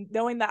morning,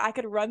 knowing that I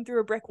could run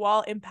through a brick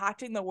wall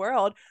impacting the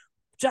world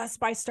just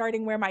by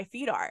starting where my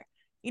feet are.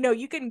 You know,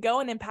 you can go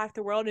and impact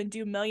the world and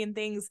do a million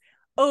things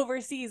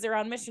overseas or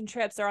on mission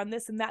trips or on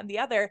this and that and the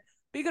other.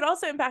 But you could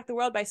also impact the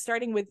world by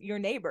starting with your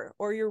neighbor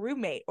or your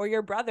roommate or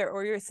your brother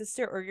or your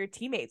sister or your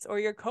teammates or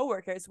your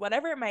coworkers,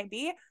 whatever it might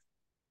be.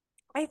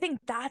 I think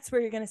that's where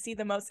you're going to see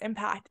the most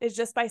impact, is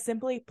just by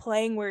simply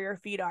playing where your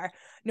feet are,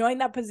 knowing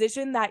that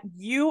position that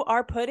you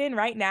are put in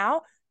right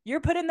now.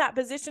 You're put in that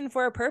position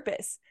for a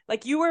purpose.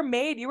 Like you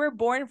were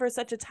born for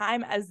such a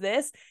time as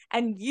this,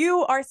 and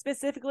you are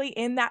specifically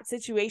in that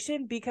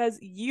situation because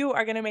you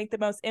are going to make the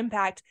most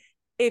impact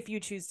if you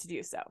choose to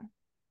do so.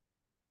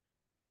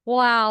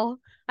 Wow.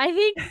 I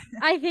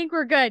think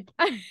we're good.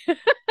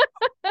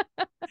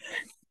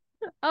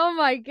 Oh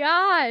my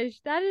gosh,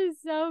 that is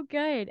so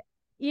good.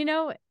 You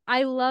know,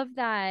 I love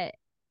that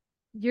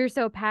you're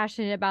so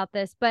passionate about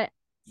this, but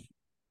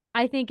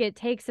I think it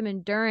takes some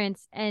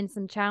endurance and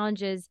some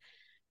challenges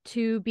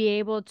to be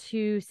able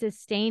to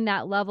sustain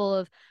that level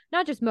of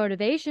not just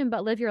motivation,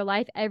 but live your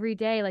life every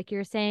day, like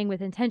you're saying,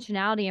 with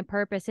intentionality and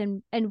purpose,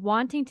 and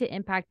wanting to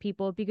impact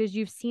people because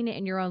you've seen it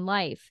in your own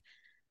life.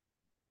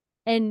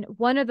 And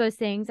one of those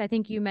things, I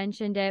think you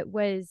mentioned it,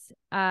 was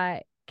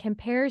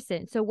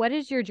comparison. So what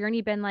has your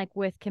journey been like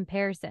with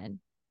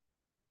comparison?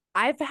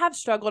 I have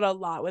struggled a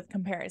lot with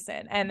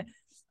comparison, and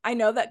I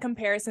know that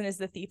comparison is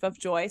the thief of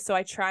joy. So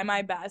I try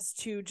my best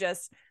to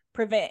just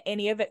prevent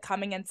any of it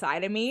coming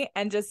inside of me.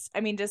 And just,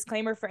 I mean,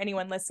 disclaimer for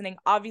anyone listening,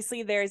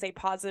 obviously there is a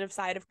positive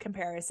side of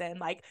comparison.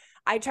 Like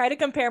I try to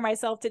compare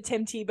myself to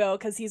Tim Tebow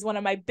because he's one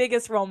of my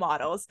biggest role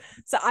models.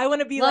 So I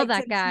want to be Love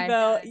like that Tim guy.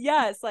 Tebow.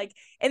 Yes, like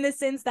in the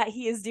sense that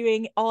he is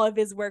doing all of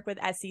his work with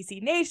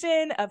SEC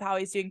Nation, of how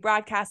he's doing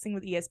broadcasting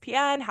with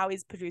ESPN, how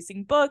he's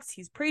producing books,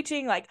 he's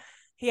preaching, like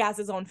he has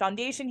his own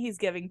foundation, he's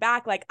giving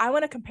back. Like I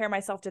want to compare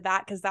myself to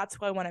that because that's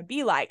who I want to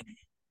be like.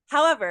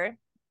 However,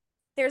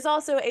 there's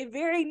also a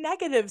very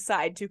negative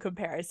side to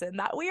comparison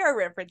that we are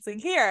referencing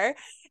here.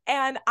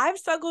 And I've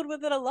struggled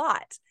with it a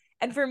lot.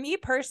 And for me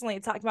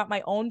personally, talking about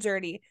my own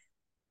journey,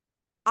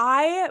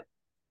 I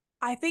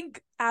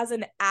think as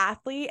an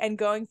athlete and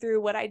going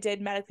through what I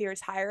did medically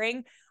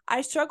retiring,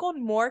 I struggled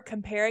more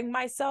comparing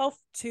myself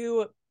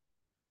to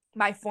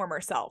my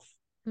former self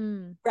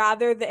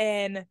rather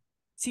than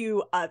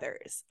to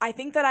others. I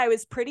think that I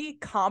was pretty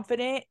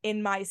confident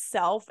in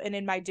myself and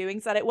in my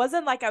doings, that it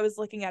wasn't like I was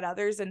looking at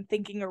others and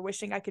thinking or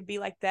wishing I could be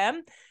like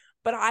them,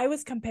 but I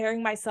was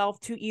comparing myself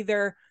to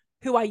either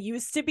who I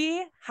used to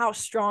be, how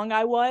strong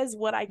I was,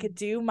 what I could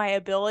do, my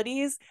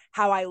abilities,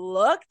 how I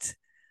looked,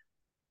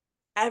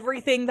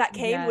 everything that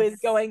came with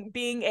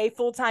being a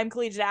full-time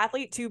collegiate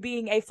athlete to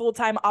being a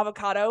full-time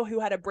avocado who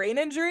had a brain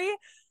injury,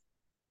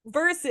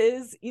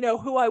 versus, you know,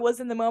 who I was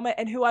in the moment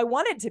and who I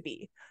wanted to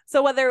be.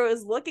 So whether it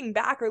was looking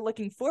back or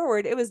looking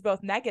forward, it was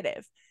both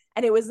negative.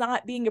 And it was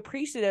not being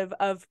appreciative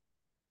of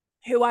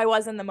who I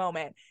was in the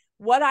moment,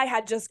 what I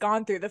had just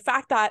gone through, the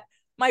fact that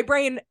my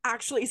brain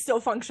actually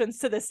still functions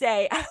to this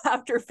day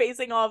after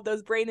facing all of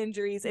those brain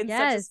injuries in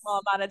such a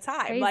small amount of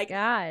time. Praise like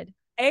God.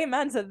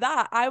 Amen to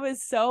that. I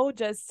was so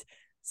just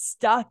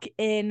stuck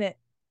in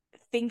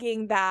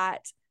thinking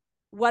that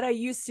what I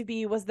used to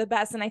be was the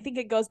best. And I think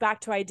it goes back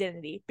to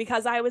identity,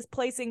 because I was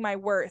placing my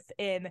worth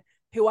in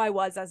who I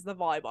was as the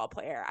volleyball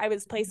player. I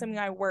was placing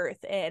my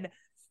worth in,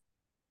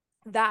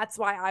 that's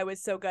why I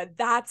was so good.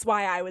 That's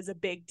why I was a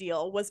big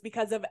deal, was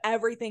because of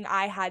everything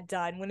I had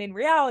done. When in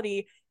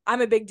reality,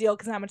 I'm a big deal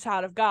because I'm a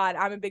child of God.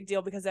 I'm a big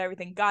deal because of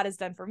everything God has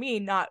done for me,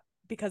 not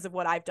because of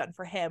what I've done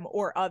for him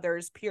or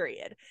others,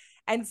 period.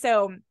 And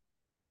so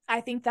I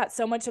think that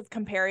so much of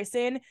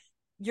comparison,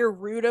 your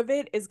root of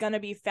it is going to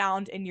be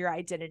found in your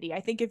identity. I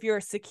think if you're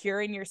secure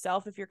in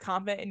yourself, if you're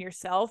confident in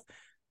yourself,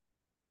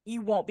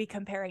 you won't be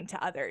comparing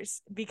to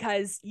others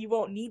because you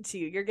won't need to.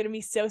 You're going to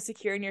be so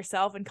secure in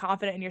yourself and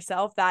confident in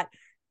yourself that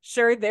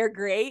sure, they're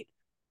great,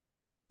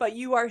 but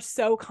you are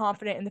so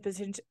confident in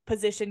the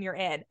position you're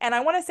in. And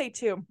I want to say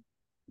too,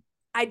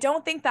 I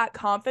don't think that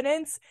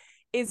confidence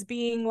is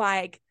being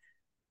like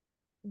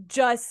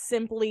just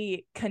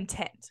simply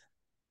content.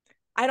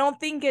 I don't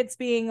think it's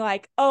being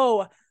like,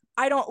 oh,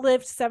 I don't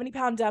lift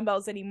 70-pound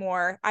dumbbells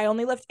anymore. I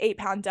only lift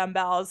 8-pound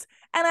dumbbells.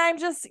 And I'm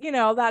just,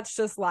 that's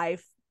just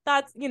life.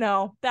 That's,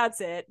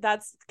 that's it.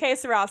 That's que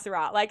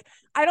sera. Like,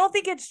 I don't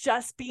think it's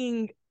just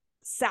being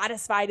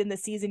satisfied in the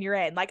season you're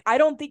in. Like, I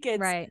don't think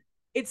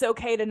it's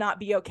okay to not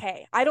be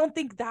okay. I don't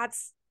think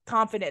that's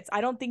confidence. I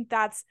don't think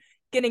that's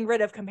getting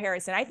rid of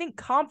comparison. I think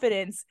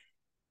confidence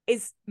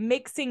is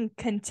mixing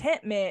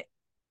contentment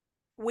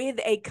with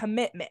a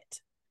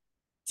commitment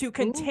to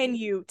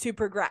continue to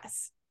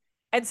progress.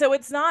 And so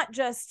it's not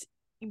just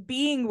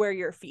being where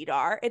your feet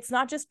are. It's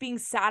not just being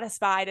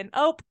satisfied and,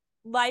 oh,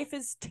 life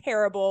is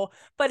terrible,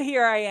 but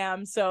here I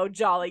am, so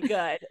jolly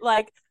good.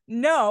 Like,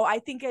 no, I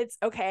think it's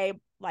okay.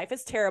 Life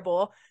is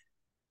terrible.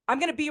 I'm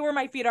going to be where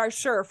my feet are,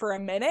 sure, for a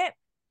minute,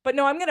 but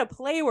no, I'm going to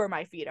play where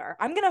my feet are.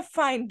 I'm going to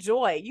find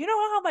joy. You know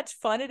how much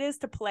fun it is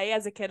to play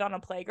as a kid on a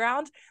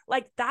playground?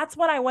 Like, that's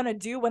what I want to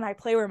do when I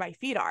play where my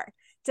feet are,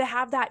 to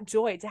have that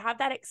joy, to have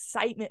that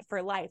excitement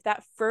for life,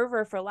 that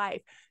fervor for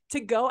life, to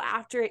go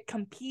after it,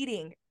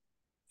 competing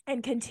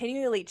and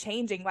continually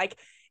changing. Like,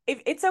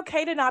 if it's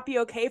okay to not be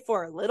okay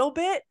for a little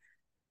bit,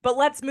 but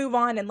let's move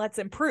on and let's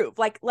improve.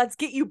 Like, let's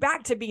get you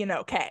back to being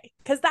okay,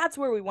 because that's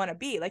where we want to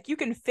be. Like, you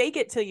can fake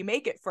it till you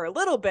make it for a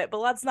little bit, but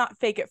let's not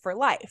fake it for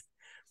life.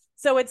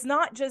 So it's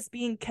not just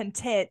being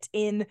content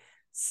in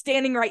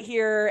standing right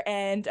here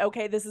and,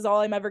 okay, this is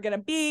all I'm ever going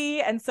to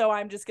be, and so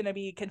I'm just going to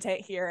be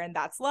content here and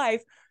that's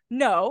life.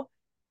 No,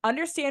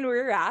 understand where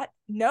you're at,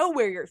 know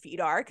where your feet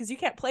are, because you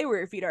can't play where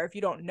your feet are if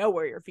you don't know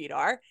where your feet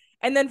are.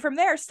 And then from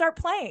there, start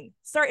playing,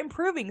 start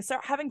improving,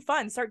 start having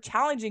fun, start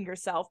challenging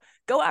yourself,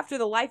 go after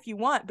the life you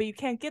want, but you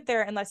can't get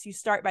there unless you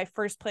start by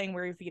first playing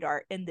where your feet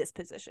are in this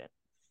position.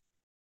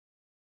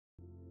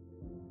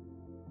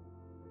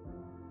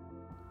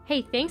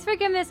 Hey, thanks for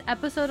giving this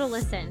episode a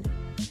listen.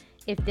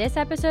 If this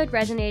episode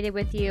resonated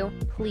with you,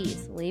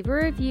 please leave a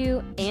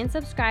review and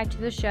subscribe to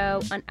the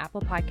show on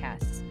Apple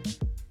Podcasts.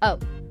 Oh,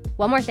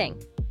 one more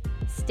thing.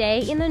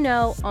 Stay in the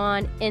know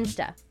on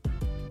Insta.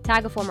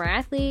 Tag a former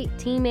athlete,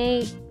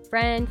 teammate,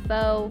 friend,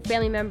 foe,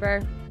 family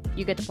member.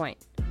 You get the point.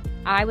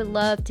 I would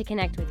love to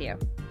connect with you.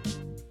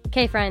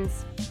 Okay,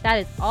 friends, that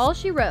is all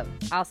she wrote.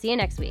 I'll see you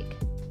next week.